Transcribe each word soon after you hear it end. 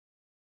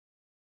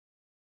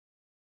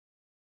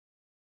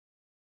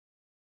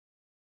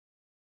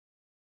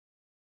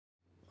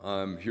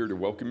I'm here to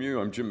welcome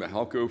you. I'm Jim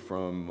Michalko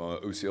from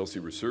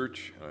OCLC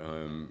Research.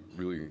 I'm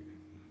really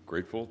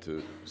grateful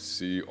to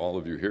see all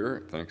of you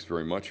here. Thanks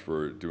very much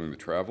for doing the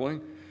traveling.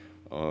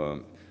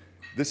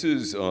 This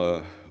is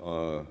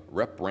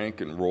rep, rank,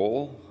 and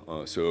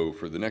roll. So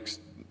for the next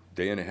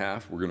day and a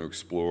half, we're going to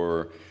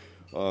explore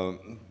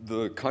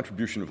the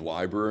contribution of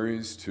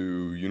libraries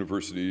to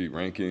university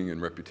ranking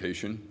and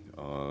reputation.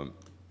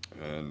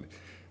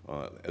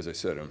 As I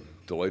said, I'm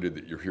delighted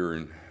that you're here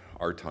in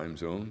our time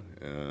zone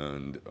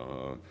and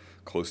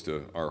close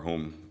to our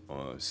home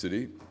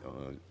city,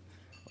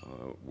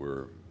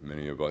 where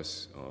many of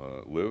us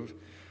live.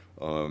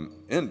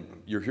 And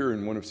you're here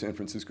in one of San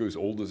Francisco's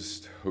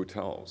oldest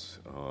hotels,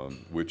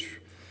 which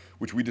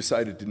we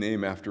decided to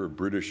name after a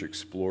British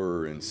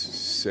explorer and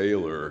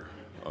sailor.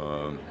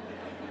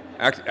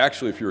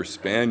 Actually, if you're a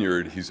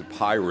Spaniard, he's a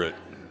pirate.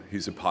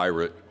 He's a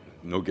pirate,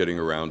 no getting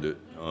around it.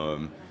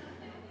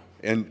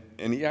 And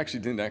he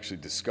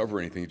didn't discover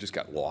anything. He just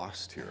got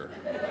lost here.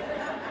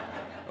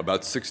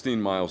 About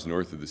 16 miles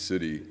north of the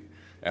city,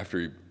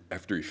 after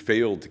he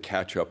failed to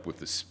catch up with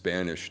the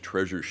Spanish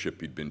treasure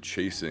ship he'd been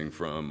chasing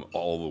from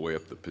all the way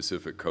up the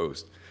Pacific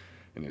coast,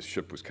 and his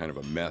ship was kind of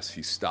a mess,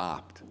 he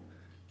stopped,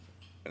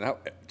 and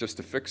just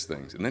to fix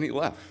things, and then he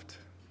left.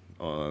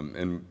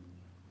 And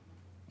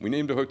we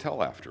named a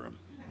hotel after him,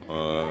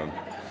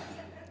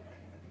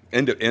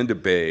 and a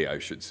bay, I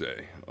should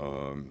say.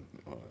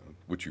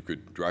 Which you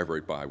could drive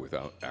right by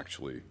without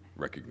actually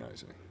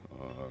recognizing.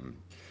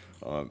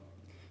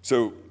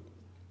 So,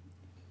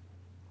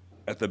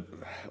 a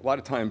lot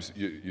of times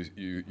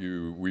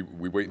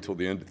we wait until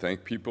the end to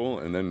thank people,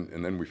 and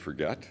then we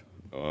forget.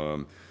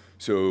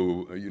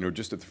 So,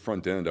 just at the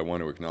front end, I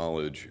want to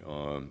acknowledge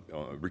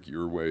Ricky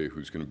Irway,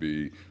 who's going to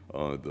be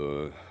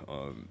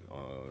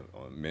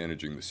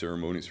managing the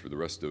ceremonies for the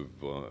rest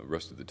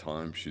of the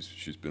time.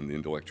 She's been the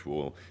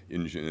intellectual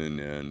engine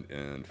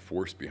and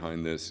force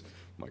behind this.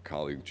 My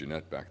colleague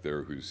Jeanette back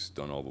there, who's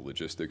done all the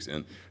logistics,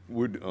 and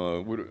would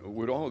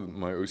all of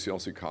my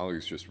OCLC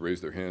colleagues just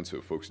raise their hands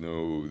so folks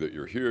know that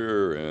you're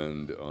here,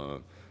 and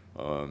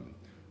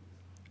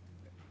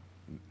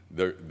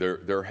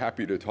they're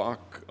happy to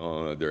talk,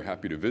 they're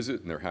happy to visit,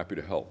 and they're happy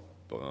to help.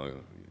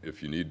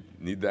 If you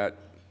need that,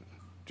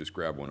 just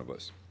grab one of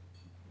us.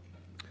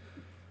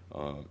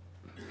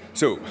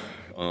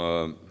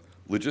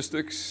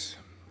 Logistics.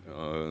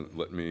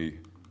 Let me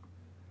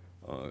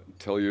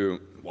tell you,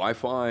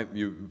 Wi-Fi.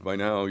 By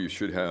now you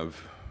should have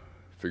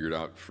figured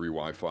out free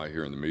Wi-Fi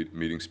here in the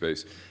meeting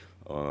space.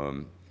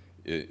 In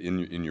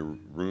your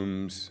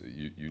rooms,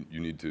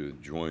 you need to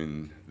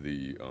join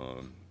the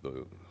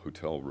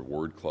hotel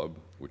reward club,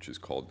 which is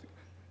called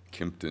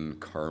Kimpton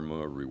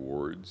Karma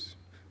Rewards.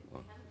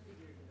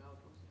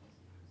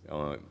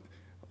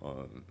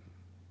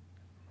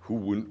 Who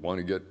wouldn't want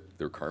to get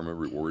their karma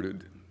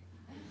rewarded?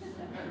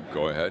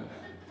 Go ahead.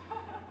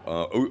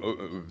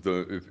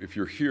 If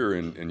you're here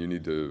and you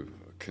need to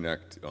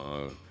connect,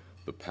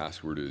 the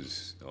password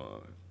is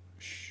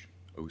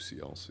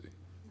OCLC.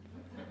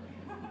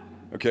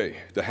 Okay,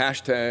 the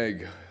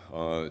hashtag,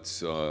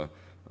 it's #ORLP.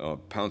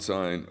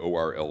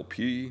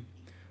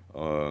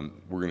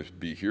 We're going to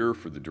be here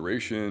for the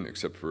duration,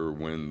 except for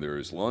when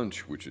there's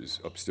lunch, which is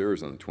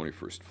upstairs on the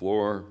 21st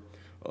floor.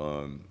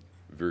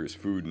 Various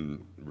food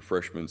and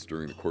refreshments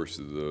during the course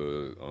of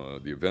the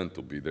event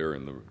will be there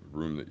in the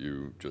room that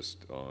you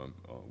just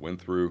went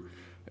through.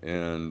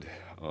 And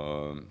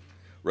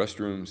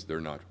restrooms,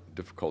 they're not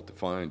difficult to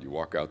find. You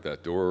walk out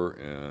that door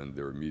and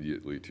they're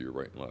immediately to your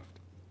right and left.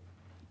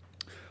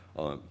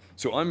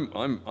 So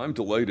I'm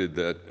delighted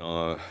that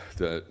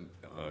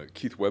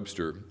Keith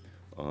Webster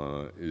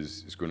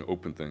is going to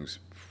open things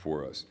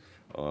for us.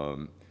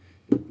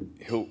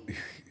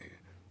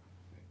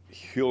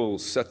 He'll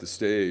set the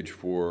stage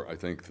for, I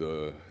think,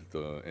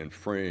 and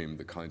frame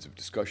the kinds of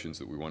discussions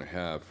that we want to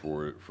have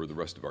for the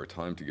rest of our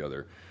time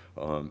together.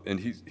 And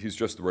he's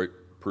just the right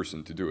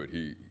person to do it.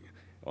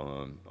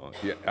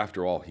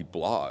 After all, he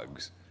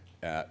blogs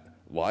at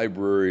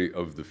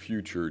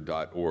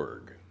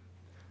libraryofthefuture.org.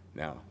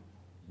 Now,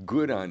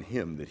 good on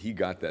him that he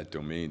got that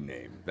domain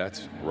name.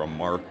 That's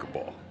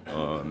remarkable.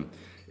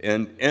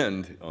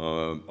 And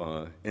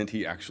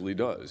he actually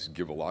does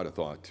give a lot of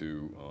thought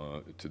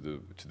to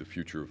the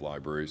future of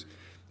libraries.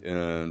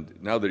 And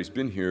now that he's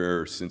been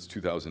here since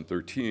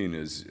 2013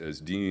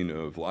 as Dean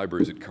of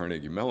Libraries at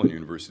Carnegie Mellon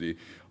University,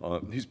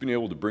 he's been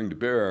able to bring to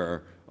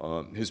bear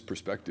his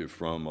perspective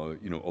from a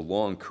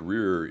long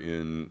career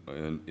in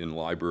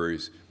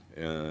libraries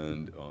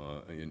and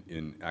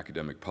in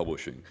academic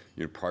publishing.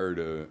 Prior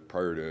to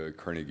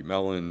Carnegie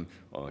Mellon,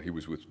 he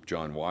was with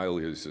John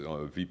Wiley as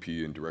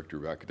VP and Director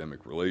of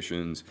Academic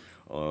Relations.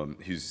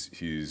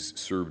 He's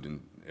served in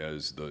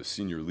as the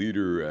senior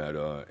leader at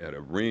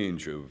a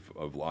range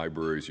of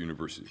libraries,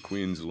 University of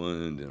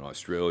Queensland in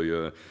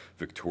Australia,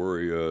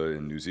 Victoria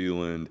in New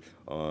Zealand,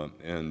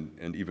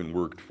 and even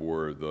worked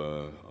for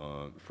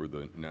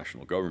the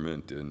national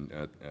government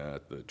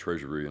at the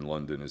Treasury in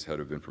London as head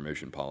of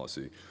information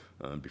policy.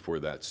 Before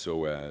that,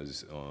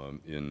 SOAS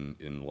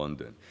in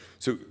London.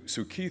 So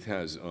Keith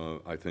has,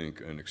 I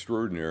think, an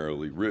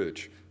extraordinarily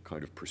rich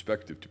kind of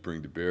perspective to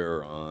bring to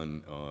bear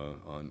on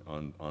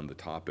the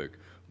topic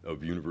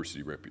of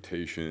university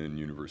reputation,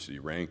 university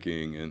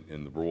ranking,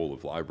 and the role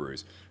of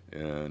libraries.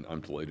 And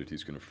I'm delighted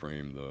he's going to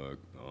frame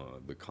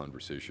the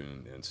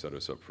conversation and set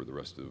us up for the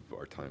rest of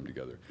our time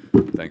together.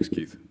 Thanks,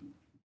 Keith.